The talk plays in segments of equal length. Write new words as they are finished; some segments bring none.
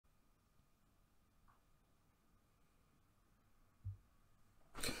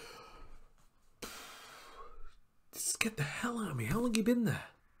scared the hell out of me. How long have you been there?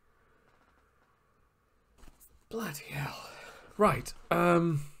 Bloody hell. Right.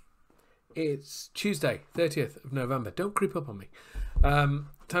 It's Tuesday, 30th of November. Don't creep up on me.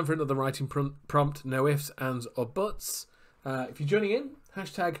 Time for another writing prompt. No ifs, ands, or buts. If you're joining in,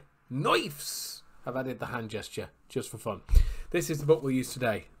 hashtag knifes. I've added the hand gesture just for fun. This is the book we'll use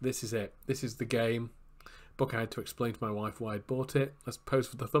today. This is it. This is the game. Book I had to explain to my wife why I'd bought it. Let's pose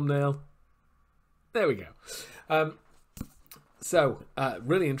for the thumbnail. There we go.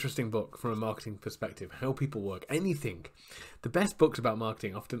 Really interesting book from a marketing perspective. How people work. Anything. The best books about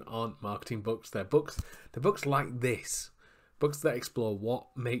marketing often aren't marketing books. They're books like this. Books that explore what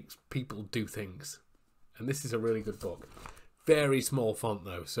makes people do things. And this is a really good book. Very small font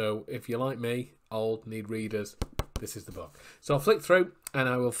though. So if you're like me, old, need readers, this is the book. So I'll flick through and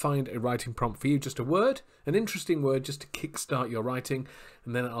I will find a writing prompt for you. Just a word, an interesting word just to kickstart your writing.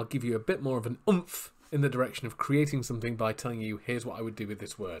 And then I'll give you a bit more of an oomph in the direction of creating something by telling you, here's what I would do with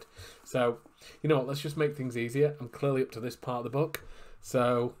this word. So, you know what, let's just make things easier. I'm clearly up to this part of the book.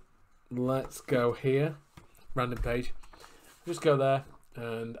 So let's go here, random page. Just go there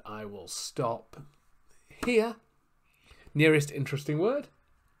and I will stop here. Nearest interesting word.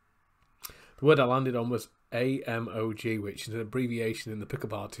 The word I landed on was AMOG, which is an abbreviation in the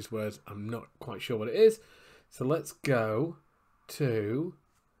pickup artist words. I'm not quite sure what it is. So let's go to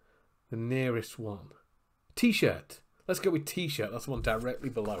the nearest one. T-shirt. Let's go with T-shirt. That's the one directly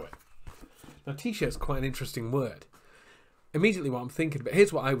below it. Now, T-shirt is quite an interesting word. Immediately what I'm thinking about,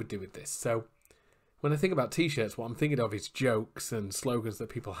 here's what I would do with this. So when I think about T-shirts, what I'm thinking of is jokes and slogans that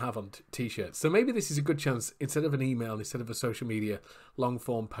people have on T-shirts. So maybe this is a good chance, instead of an email, instead of a social media long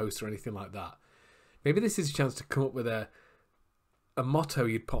form post or anything like that, maybe this is a chance to come up with a motto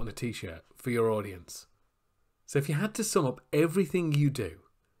you'd put on a T-shirt for your audience. So if you had to sum up everything you do,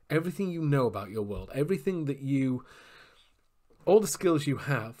 everything you know about your world, everything that all the skills you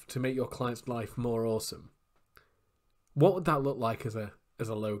have to make your client's life more awesome, what would that look like as a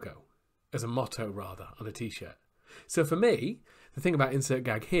logo? As a motto, rather, on a T-shirt. So for me, the thing about insert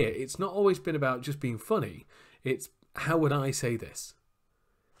gag here, it's not always been about just being funny. It's how would I say this?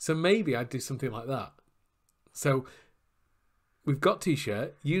 So maybe I'd do something like that. So we've got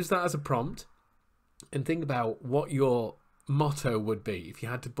T-shirt. Use that as a prompt and think about what your motto would be. If you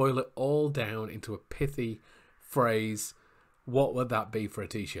had to boil it all down into a pithy phrase, what would that be for a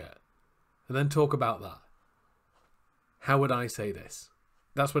T-shirt? And then talk about that. How would I say this?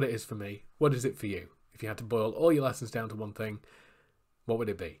 That's what it is for me. What is it for you? If you had to boil all your lessons down to one thing, what would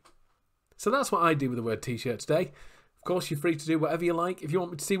it be? So that's what I do with the word T-shirt today. Of course, you're free to do whatever you like. If you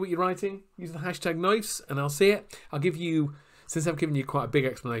want me to see what you're writing, use the hashtag knifes and I'll see it. I'll give you, since I've given you quite a big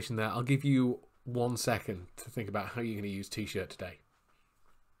explanation there, I'll give you 1 second to think about how you're going to use T-shirt today.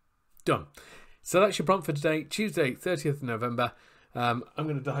 Done. So that's your prompt for today, Tuesday, 30th of November. I'm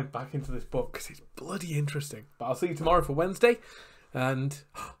going to dive back into this book because it's bloody interesting. But I'll see you tomorrow for Wednesday. And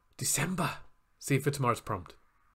December. See you for tomorrow's prompt.